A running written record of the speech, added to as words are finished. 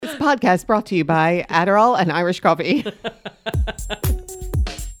podcast brought to you by Adderall and Irish coffee.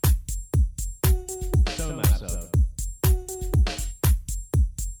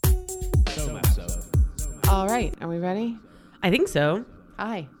 All right, are we ready? I think so.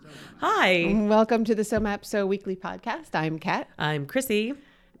 Hi. Hi. Welcome to the SOMAPSO weekly podcast. I'm Kat. I'm Chrissy.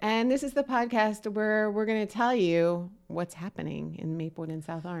 And this is the podcast where we're going to tell you what's happening in Maplewood and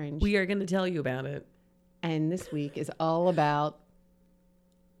South Orange. We are going to tell you about it. And this week is all about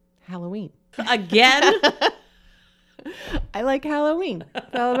Halloween. Again? I like Halloween.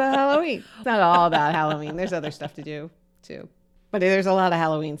 It's all about Halloween. It's not all about Halloween. There's other stuff to do, too. But there's a lot of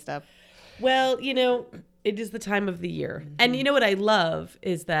Halloween stuff. Well, you know, it is the time of the year. Mm-hmm. And you know what I love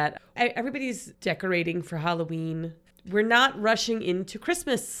is that everybody's decorating for Halloween. We're not rushing into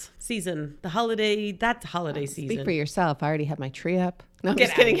Christmas season. That's holiday season. Speak for yourself. I already have my tree up. No, I'm Get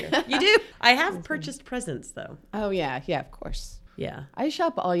just kidding. You do? I have purchased presents, though. Oh, yeah. Yeah, of course. Yeah. I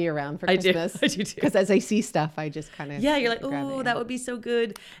shop all year round for Christmas. I do too. Because as I see stuff, I just kind of... Yeah, you're like, oh, that would be so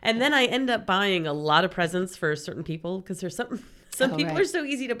good. And then I end up buying a lot of presents for certain people because there's some people are so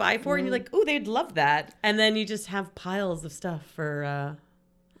easy to buy for. And you're like, oh, they'd love that. And then you just have piles of stuff for...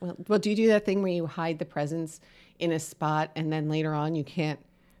 Well, do you do that thing where you hide the presents in a spot and then later on you can't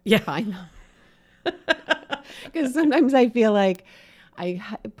find them? Because sometimes I feel like I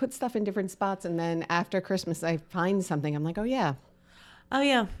put stuff in different spots and then after Christmas I find something. I'm like, oh yeah. Oh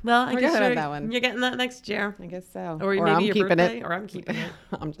yeah. Well, I guess that one. You're getting that next year. I guess so. Or maybe I'm your keeping birthday, it. or I'm keeping it.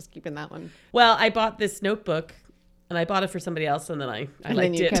 I'm just keeping that one. Well, I bought this notebook and I bought it for somebody else and then I liked it. And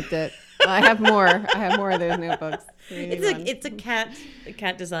then you kept it. Well, I have more. I have more of those notebooks. It's a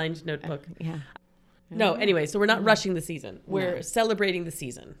cat designed notebook. Yeah. No, anyway, so we're not rushing the season. We're celebrating the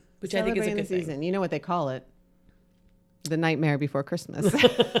season, which I think is a good thing. You know what they call it? The nightmare before Christmas.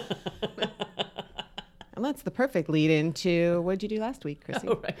 And that's the perfect lead into what did you do last week, Chrissy?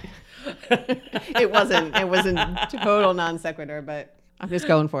 Oh, right. It wasn't total non sequitur, but I'm just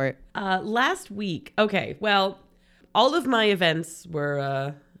going for it. Last week, okay, well, all of my events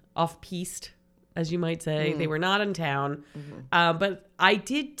were off-piste, as you might say. They were not in town, but I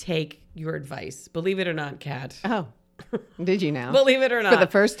did take your advice, believe it or not, Kat. Oh, did you now? Believe it or not. For the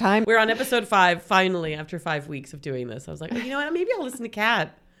first time? We're on episode 5, finally, after 5 weeks of doing this. I was like, oh, you know what? Maybe I'll listen to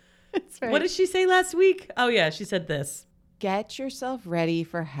Kat. That's right. What did she say last week? Oh, yeah, she said this. Get yourself ready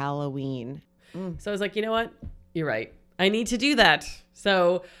for Halloween. So I was like, you know what? You're right. I need to do that.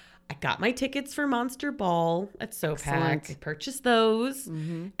 So I got my tickets for Monster Ball at SoPac. I purchased those,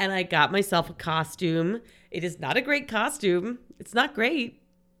 and I got myself a costume. It is not a great costume. It's not great,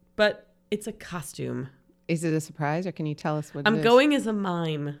 but it's a costume. Is it a surprise, or can you tell us what it is? I'm going as a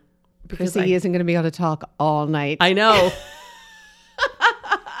mime. Because he isn't going to be able to talk all night. I know.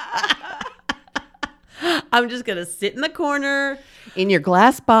 I'm just going to sit in the corner. In your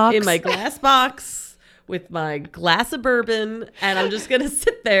glass box. In my glass box with my glass of bourbon. And I'm just going to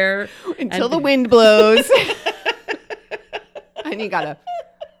sit there. Until the wind blows. And you got to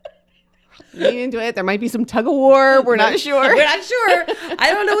lean into it. There might be some tug of war. We're not sure. We're not sure.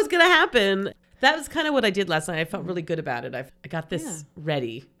 I don't know what's going to happen. That was kind of what I did last night. I felt really good about it. I got this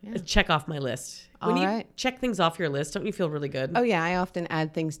ready. Check off my list. When you check things off your list, don't you feel really good? Oh, yeah. I often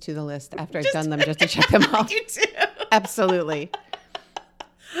add things to the list after I've done them just to check them off. You too. Absolutely.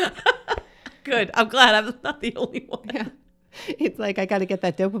 Good. I'm glad I'm not the only one. Yeah. It's like I got to get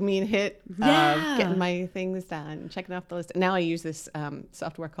that dopamine hit of getting my things done, checking off the list. Now I use this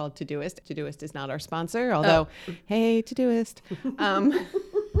software called Todoist. Todoist is not our sponsor, although, hey, Todoist.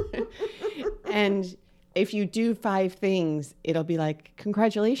 And if you do 5 things, it'll be like,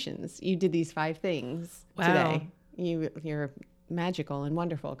 congratulations, you did these 5 things today. You're magical and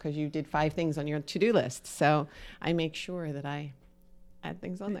wonderful because you did 5 things on your to-do list. So I make sure that I add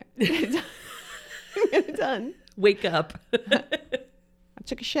things on there. Get it done. Wake up. I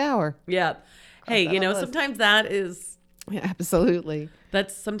took a shower. Yeah. Hey, sometimes that is... Yeah, absolutely.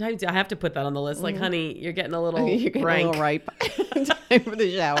 That's sometimes I have to put that on the list. Like, honey, you're getting a little a little ripe. Time for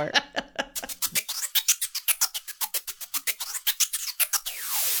the shower.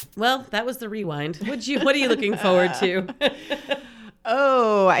 Well, that was the rewind. What are you looking forward to?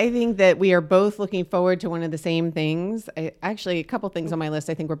 Oh, I think that we are both looking forward to one of the same things. Actually, a couple things on my list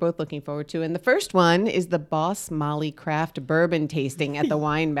I think we're both looking forward to. And the first one is the Boss Molly Craft bourbon tasting at the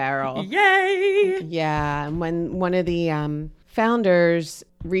Wine Barrel. Yay! Yeah. And when one of the founders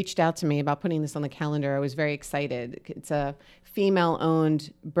reached out to me about putting this on the calendar, I was very excited. It's a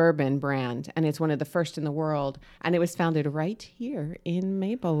female-owned bourbon brand, and it's one of the first in the world. And it was founded right here in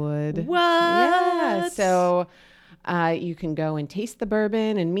Maplewood. What? Yeah. So you can go and taste the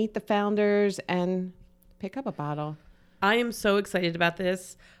bourbon and meet the founders and pick up a bottle. I am so excited about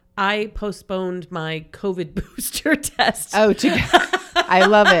this. I postponed my COVID booster test. Oh, I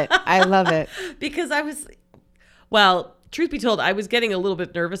love it. I love it. Because truth be told, I was getting a little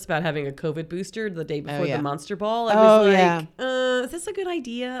bit nervous about having a COVID booster the day before the Monster Ball. I was like, is this a good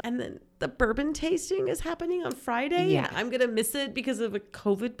idea? And then the bourbon tasting is happening on Friday. Yeah. And I'm going to miss it because of a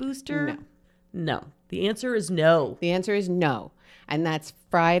COVID booster. No. The answer is no. The answer is no. And that's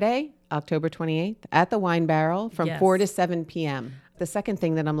Friday, October 28th at the Wine Barrel from 4 to 7 p.m. The second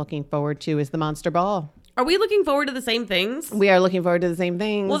thing that I'm looking forward to is the Monster Ball. Are we looking forward to the same things? We are looking forward to the same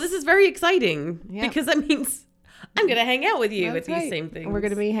things. Well, this is very exciting because that means I'm going to hang out with you at these same things. And we're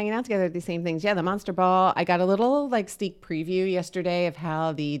going to be hanging out together at these same things. Yeah, the Monster Ball. I got a little sneak preview yesterday of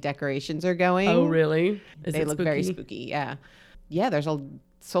how the decorations are going. Oh, really? They look very spooky. Yeah. Yeah,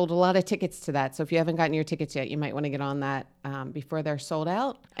 sold a lot of tickets to that. So if you haven't gotten your tickets yet, you might want to get on that before they're sold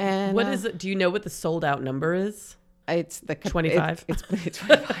out. And what is it? Do you know what the sold out number is? It's the 25. It's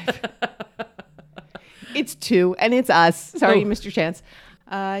 25. It's 2, and it's us. Sorry, Mr. Chance.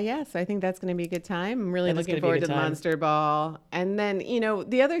 Yes, I think that's going to be a good time. I'm really looking forward to the Monster Ball. And then,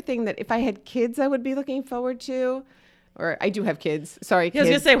 the other thing that if I had kids, I would be looking forward to, or I do have kids. Sorry, kids. I was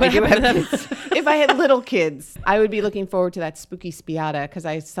going to say, what happened to them? If I had little kids, I would be looking forward to that Spooky Spiata because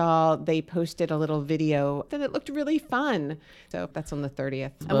I saw they posted a little video that it looked really fun. So that's on the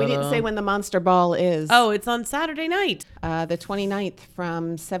 30th. And we didn't say when the Monster Ball is. Oh, it's on Saturday night. The 29th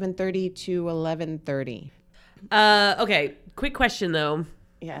from 7:30 to 11:30. Okay, quick question though.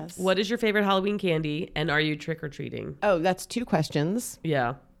 Yes. What is your favorite Halloween candy, and are you trick-or-treating? Oh, that's 2 questions.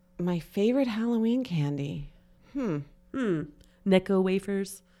 Yeah. My favorite Halloween candy? Necco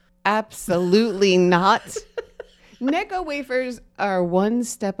wafers? Absolutely not. Necco wafers are one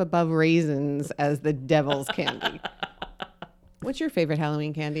step above raisins as the devil's candy. What's your favorite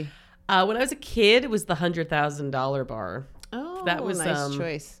Halloween candy? When I was a kid, it was the $100,000 bar. Oh, that was nice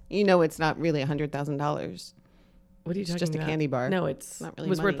choice. It's not really $100,000. What are you talking about? It's just a candy bar. No, it's not really.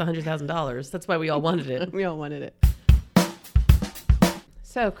 It was worth $100,000. That's why we all wanted it. We all wanted it.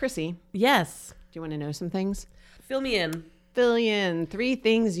 So, Chrissy. Yes. Do you want to know some things? Fill me in. 3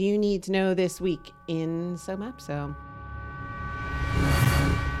 things you need to know this week in SOMAPSO.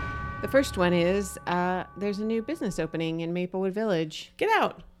 The first one is there's a new business opening in Maplewood Village. Get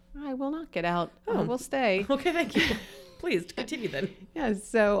out. I will not get out. I will stay. Okay, thank you. Please continue then. Yeah,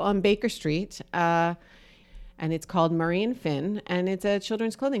 so on Baker Street, and it's called Murray and Finn, and it's a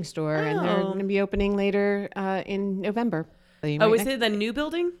children's clothing store, and they're going to be opening later in November. Is it the new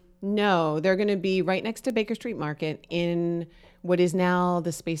building? No, they're going to be right next to Baker Street Market in what is now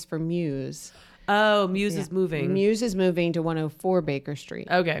the space for Muse. Oh, Muse is moving. Muse is moving to 104 Baker Street.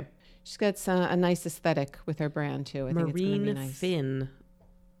 Okay. She's got a nice aesthetic with her brand, too. I think it's going to be nice. Finn.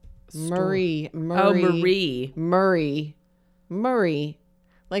 Murray. Oh, Marie. Murray.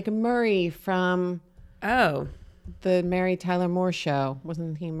 Like Murray from the Mary Tyler Moore show.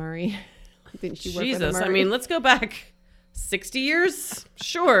 Wasn't he Murray? Didn't she work with Murray? I mean, let's go back 60 years.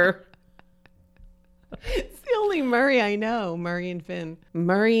 Sure. It's the only Murray I know. Murray and Finn.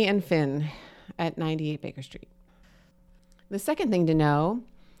 Murray and Finn at 98 Baker Street. The second thing to know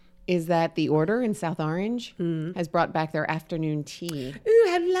is that the Order in South Orange has brought back their afternoon tea. Ooh,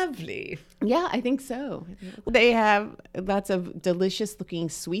 how lovely. Yeah, I think so. They have lots of delicious looking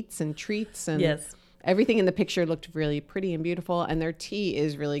sweets and treats. And everything in the picture looked really pretty and beautiful. And their tea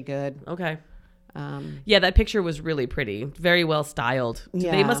is really good. Okay. That picture was really pretty. Very well styled.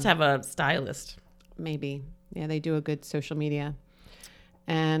 Yeah. They must have a stylist. Maybe. Yeah, they do a good social media.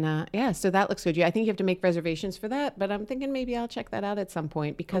 And so that looks good. Yeah, I think you have to make reservations for that, but I'm thinking maybe I'll check that out at some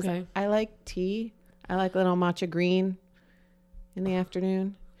point because I like tea. I like little matcha green in the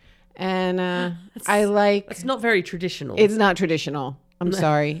afternoon. And I like... It's not very traditional. It's not traditional. I'm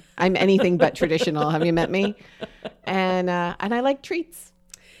sorry. I'm anything but traditional. Have you met me? And I like treats.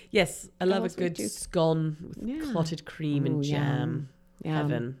 Yes, I love a good scone with clotted cream and jam.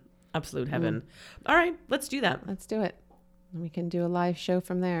 Heaven. Absolute heaven. All right, let's do that. Let's do it. And we can do a live show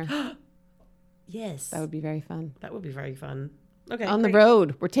from there. Yes. That would be very fun. That would be very fun. Okay. On the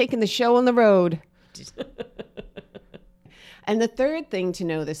road. We're taking the show on the road. And the third thing to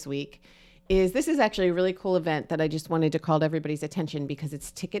know this week is this is actually a really cool event that I just wanted to call everybody's attention because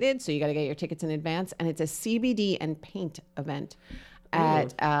it's ticketed. So you got to get your tickets in advance. And it's a CBD and paint event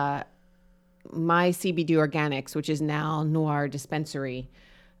at My CBD Organics, which is now Noir Dispensary.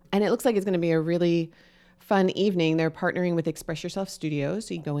 And it looks like it's going to be a really fun evening. They're partnering with Express Yourself Studios.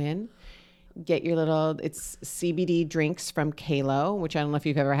 So you go in, get your it's CBD drinks from Kalo, which I don't know if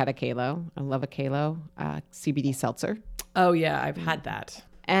you've ever had a Kalo. I love a Kalo CBD seltzer. Oh, yeah, I've had that.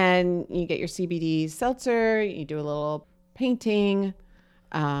 And you get your CBD seltzer, you do a little painting,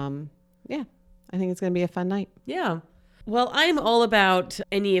 Yeah, I think it's going to be a fun night. Yeah. Well, I'm all about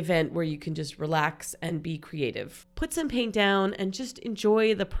any event where you can just relax and be creative. Put some paint down and just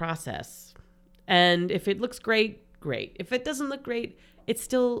enjoy the process. And if it looks great, great. If it doesn't look great, it's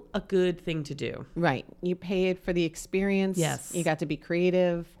still a good thing to do. Right. You paid for the experience. Yes. You got to be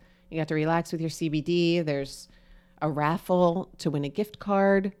creative. You got to relax with your CBD. There's a raffle to win a gift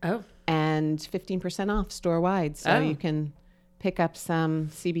card. Oh. And 15% off store-wide. So you can pick up some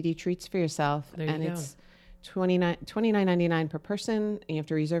CBD treats for yourself. There you go. It's $29.99 per person. You have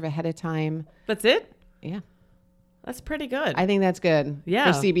to reserve ahead of time. That's it? Yeah. That's pretty good. I think that's good.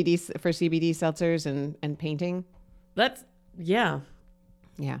 Yeah. For CBD seltzers and painting. Yeah.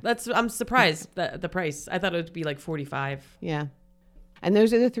 I'm surprised at the price. I thought it would be like $45. Yeah. And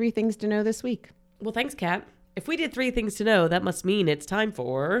those are the 3 things to know this week. Well, thanks, Kat. If we did 3 things to know, that must mean it's time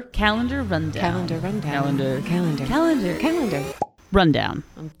for Calendar Rundown. Calendar Rundown.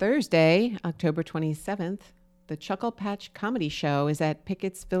 On Thursday, October 27th, the Chuckle Patch Comedy Show is at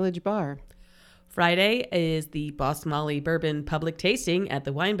Pickett's Village Bar. Friday is the Boss Molly Bourbon Public Tasting at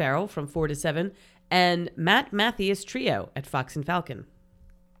the Wine Barrel from 4 to 7, and Matt Mathias Trio at Fox and Falcon.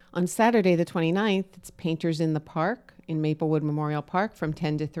 On Saturday, the 29th, it's Painters in the Park in Maplewood Memorial Park from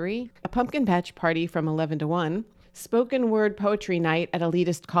 10 to 3, a pumpkin patch party from 11 to 1, spoken word poetry night at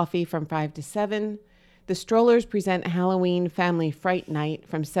Elitist Coffee from 5 to 7, the Strollers present Halloween Family Fright Night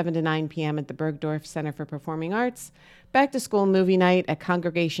from 7 to 9 p.m. at the Bergdorf Center for Performing Arts, back to school movie night at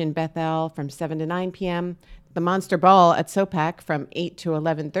Congregation Bethel from 7 to 9 p.m., the Monster Ball at SOPAC from 8 to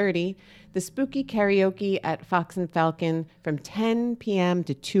 11:30, the Spooky Karaoke at Fox and Falcon from 10 p.m.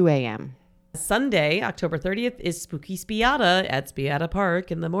 to 2 a.m. Sunday, October 30th, is Spooky Spiata at Spiata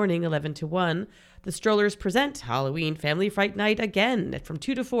Park in the morning, 11 to 1. The Strollers present Halloween Family Fright Night again from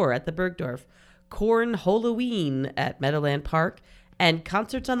 2 to 4 at the Bergdorf, Corn Halloween at Meadowland Park, and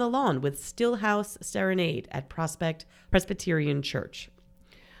Concerts on the Lawn with Stillhouse Serenade at Prospect Presbyterian Church.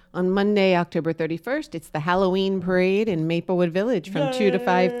 On Monday, October 31st, it's the Halloween Parade in Maplewood Village from 2 to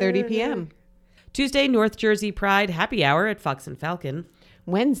 5:30 p.m. Tuesday, North Jersey Pride Happy Hour at Fox and Falcon.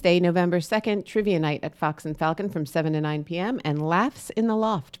 Wednesday, November 2nd, Trivia Night at Fox and Falcon from 7 to 9 p.m. and Laughs in the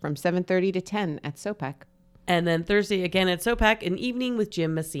Loft from 7:30 to 10 at SOPAC. And then Thursday again at SOPAC, an evening with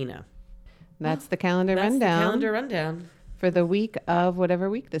Jim Messina. That's the calendar That's rundown. the calendar rundown. For the week of whatever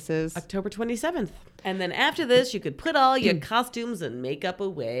week this is. October 27th. And then after this, you could put all your costumes and makeup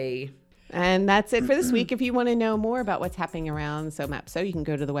away. And that's it for this week. If you want to know more about what's happening around SOMAPSO, you can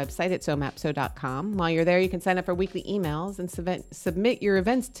go to the website at somapso.com. While you're there, you can sign up for weekly emails and submit your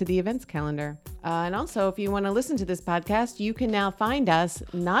events to the events calendar. And also, if you want to listen to this podcast, you can now find us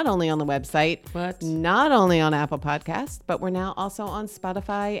not only on the website, not only on Apple Podcasts, but we're now also on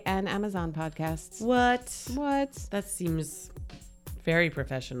Spotify and Amazon Podcasts. What? That seems very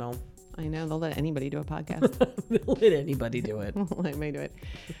professional. I know, they'll let anybody do a podcast. They'll let anybody do it. Let me do it.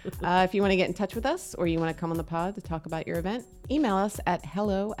 If you want to get in touch with us or you want to come on the pod to talk about your event, email us at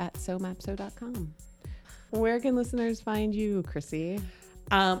hello@somapso.com. Where can listeners find you, Chrissy?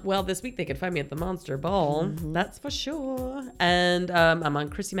 Well, this week they can find me at the Monster Ball. That's for sure. And I'm on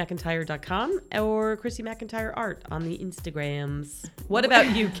ChrissyMcIntyre.com or Chrissy McIntyre Art on the Instagrams. What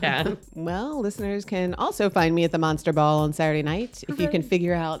about you, Kat? Well, listeners can also find me at the Monster Ball on Saturday night if you can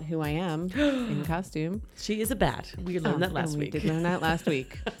figure out who I am in costume. She is a bat. We learned that last week. We did learn that last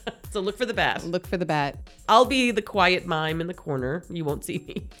week. So look for the bat. Look for the bat. I'll be the quiet mime in the corner. You won't see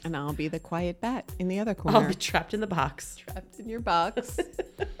me. And I'll be the quiet bat in the other corner. I'll be trapped in the box. Trapped in your box.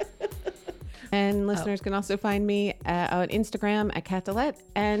 And listeners can also find me on Instagram at Catalette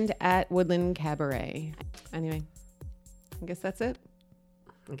and at Woodland Cabaret. Anyway, I guess that's it.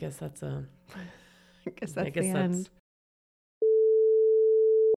 I guess that's the end.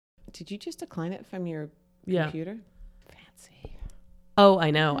 Did you just decline it from your computer? Fancy. Oh,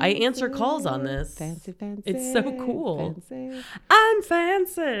 I know. I answer calls on this. Fancy. It's so cool. Fancy. I'm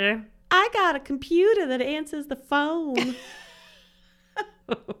fancy. I got a computer that answers the phone.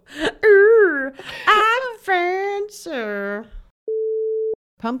 I'm fancy.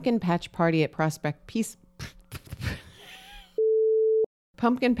 Pumpkin Patch Party at Prospect Peace.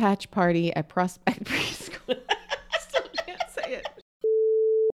 Pumpkin Patch Party at Prospect Preschool. I still can't say it.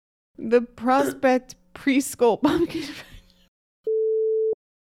 The Prospect Preschool Pumpkin.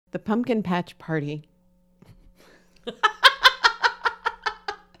 The Pumpkin Patch Party.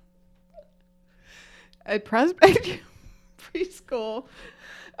 At Prospect Preschool.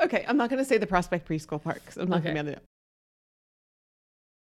 Okay, I'm not going to say the Prospect Preschool part because I'm not going to be able to do it.